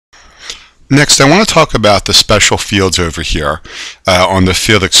Next, I want to talk about the special fields over here on the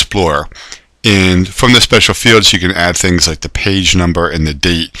Field Explorer. And from the special fields, you can add things like the page number and the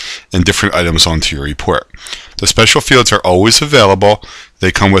date and different items onto your report. The special fields are always available.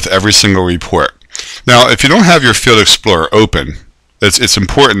 They come with every single report. Now, if you don't have your Field Explorer open, it's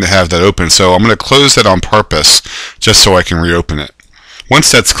important to have that open. So I'm going to close that on purpose just so I can reopen it.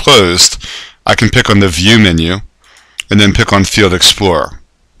 Once that's closed, I can pick on the View menu and then pick on Field Explorer.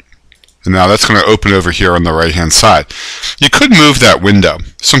 And now that's going to open over here on the right hand side. You could move that window.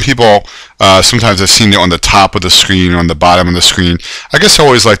 Some people sometimes have seen it on the top of the screen or on the bottom of the screen. I guess I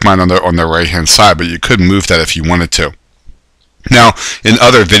always like mine on the right hand side, but you could move that if you wanted to. Now, in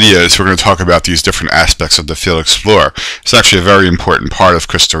other videos, we're going to talk about these different aspects of the Field Explorer. It's actually a very important part of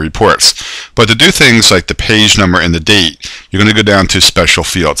Crystal Reports. But to do things like the page number and the date, you're going to go down to Special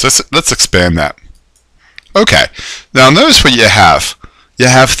Fields. Let's expand that. Okay. Now, notice what you have. You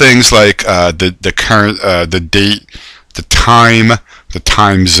have things like the current, the date, the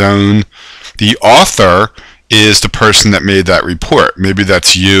time zone. The author is the person that made that report. Maybe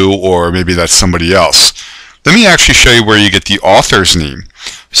that's you, or maybe that's somebody else. Let me actually show you where you get the author's name.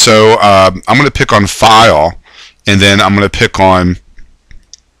 So I'm going to pick on File, and then I'm going to pick on,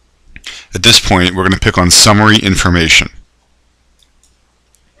 at this point, we're going to pick on Summary Information.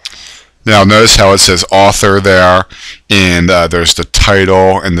 Now notice how it says author there, and there's the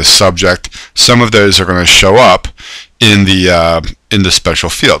title and the subject. Some of those are going to show up in the special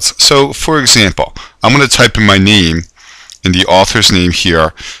fields. So for example, I'm going to type in my name and the author's name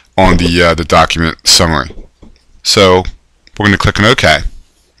here on the document summary. So we're going to click on OK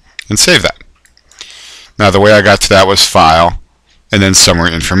and save that. Now the way I got to that was File and then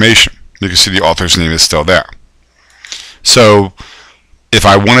Summary Information. You can see the author's name is still there. So if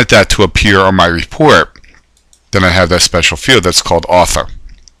I wanted that to appear on my report, then I have that special field that's called author.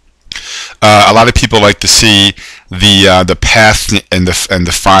 A lot of people like to see the path and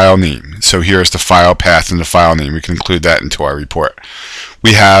the file name. So here's the file path and the file name. We can include that into our report.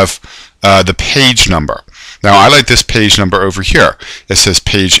 We have the page number. Now I like this page number over here. It says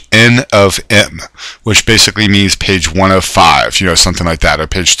page N of M, which basically means page 1 of 5, you know, something like that, or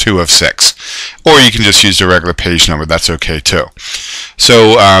page 2 of 6. Or you can just use the regular page number. That's okay too.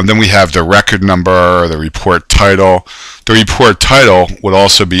 So then we have the record number, the report title. The report title would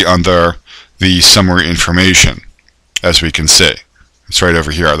also be under the summary information, as we can see. It's right over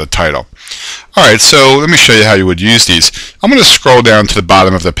here, the title. Alright, so let me show you how you would use these. I'm going to scroll down to the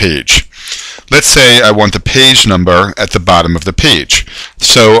bottom of the page. Let's say I want the page number at the bottom of the page.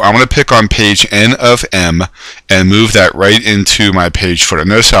 So I'm going to pick on page N of M and move that right into my page footer.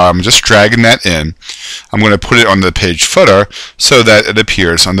 Notice how I'm just dragging that in. I'm going to put it on the page footer so that it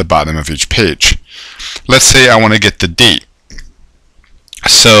appears on the bottom of each page. Let's say I want to get the date.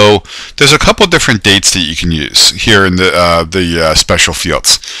 So there's a couple different dates that you can use here in the special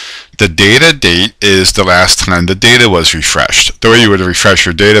fields. The data date is the last time the data was refreshed. The way you would refresh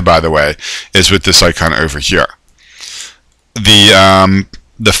your data, by the way, is with this icon over here. The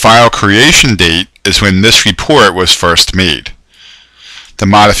file creation date is when this report was first made. The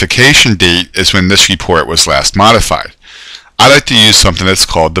modification date is when this report was last modified. I like to use something that's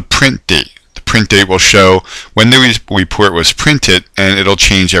called the print date. The print date will show when the report was printed, and it'll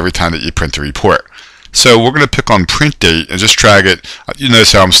change every time that you print the report. So we're going to pick on print date and just drag it. You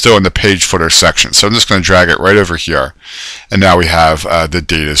notice how I'm still in the page footer section. So I'm just going to drag it right over here. And now we have the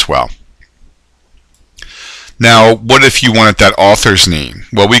date as well. Now, what if you wanted that author's name?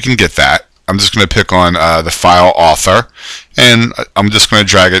 Well, we can get that. I'm just going to pick on the file author. And I'm just going to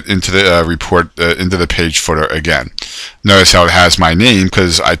drag it into the report, into the page footer again. Notice how it has my name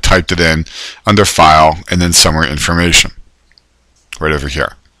because I typed it in under file and then summary information. Right over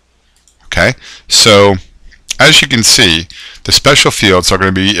here. Okay, so as you can see, the special fields are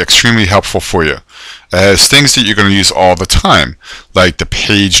going to be extremely helpful for you as things that you're going to use all the time, like the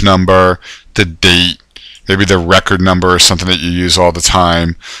page number, the date, maybe the record number or something that you use all the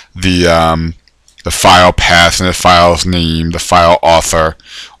time, the file path and the file's name, the file author.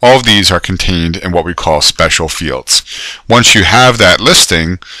 All of these are contained in what we call special fields. Once you have that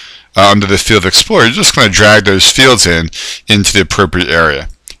listing under the Field Explorer, you're just going to drag those fields into the appropriate area.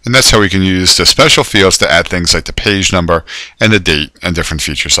 And that's how we can use the special fields to add things like the page number and the date and different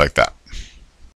features like that.